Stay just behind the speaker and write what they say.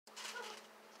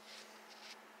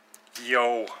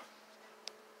Yo.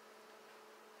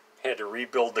 Had to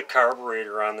rebuild the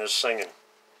carburetor on this thing and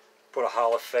put a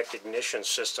Hall effect ignition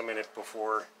system in it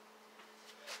before.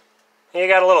 You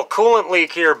got a little coolant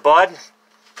leak here, bud.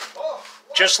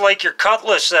 Just like your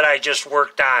Cutlass that I just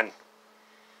worked on.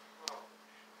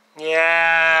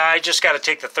 Yeah, I just got to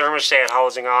take the thermostat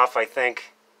housing off, I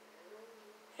think.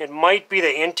 It might be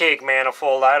the intake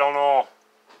manifold, I don't know.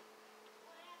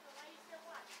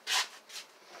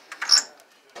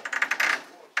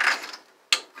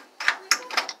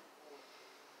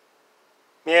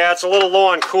 Yeah, it's a little low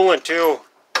on coolant too.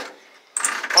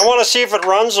 I want to see if it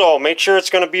runs though. Make sure it's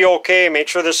going to be okay. Make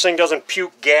sure this thing doesn't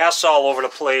puke gas all over the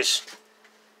place.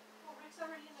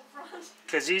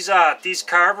 Because these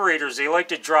carburetors, they like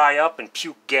to dry up and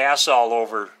puke gas all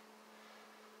over.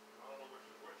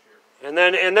 And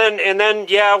then,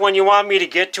 yeah, when you want me to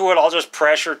get to it, I'll just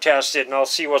pressure test it and I'll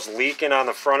see what's leaking on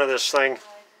the front of this thing.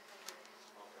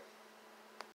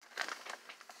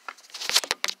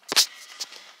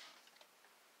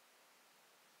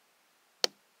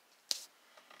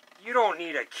 You don't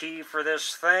need a key for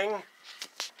this thing.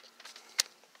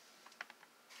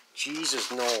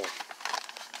 Jesus, no.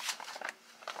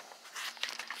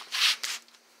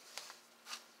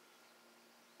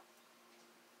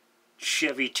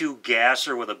 Chevy 2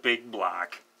 gasser with a big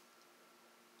block.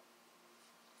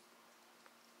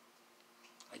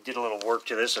 I did a little work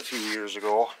to this a few years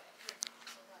ago.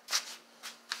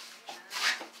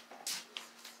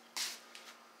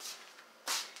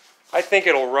 I think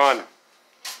it'll run.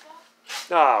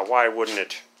 Ah, why wouldn't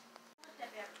it?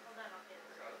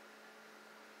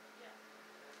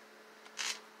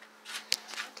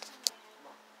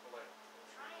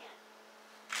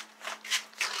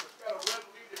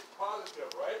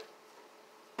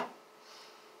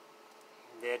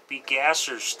 That'd be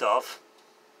gasser stuff.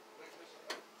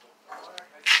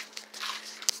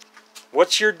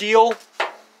 What's your deal?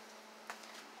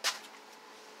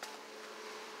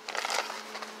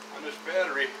 On this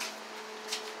battery,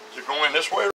 is it going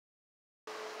this way?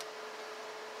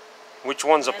 Which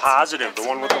one's a positive? The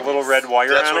one with the little red wire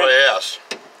on it? That's what I asked.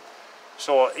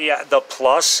 So, yeah, the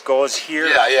plus goes here.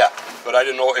 Yeah, but I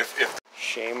didn't know if...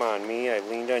 Shame on me, I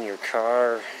leaned on your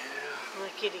car.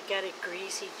 Look, you got it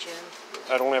greasy, Jim.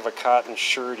 I don't have a cotton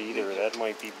shirt either. That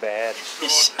might be bad.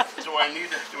 So, do I need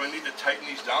to tighten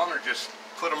these down or just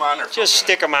put them on there? Just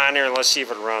stick them on there and let's see if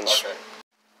it runs. Okay.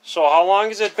 So how long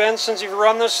has it been since you've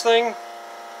run this thing?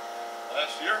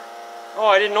 Last year. Oh,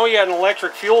 I didn't know you had an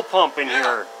electric fuel pump in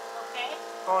here. Okay.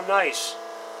 Oh, nice.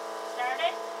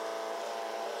 Started?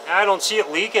 I don't see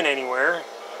it leaking anywhere. I'm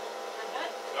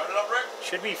good. Start it up, Rick.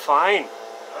 Should be fine.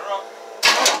 Start it up.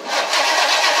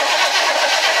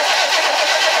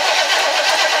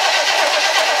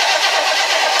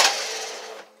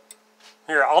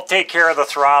 Here, I'll take care of the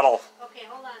throttle. Okay,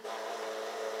 hold on.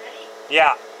 Ready?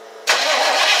 Yeah.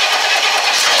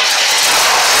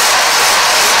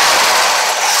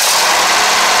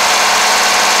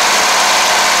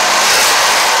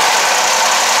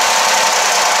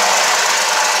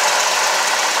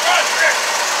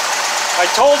 I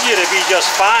told you to be just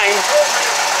fine.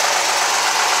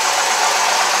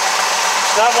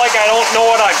 It's not like I don't know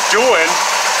what I'm doing.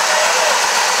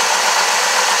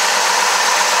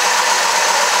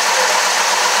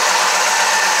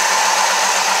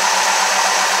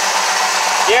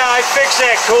 Yeah, I fixed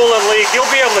that coolant leak. You'll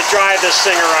be able to drive this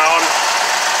thing around.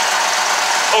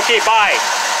 Okay, bye.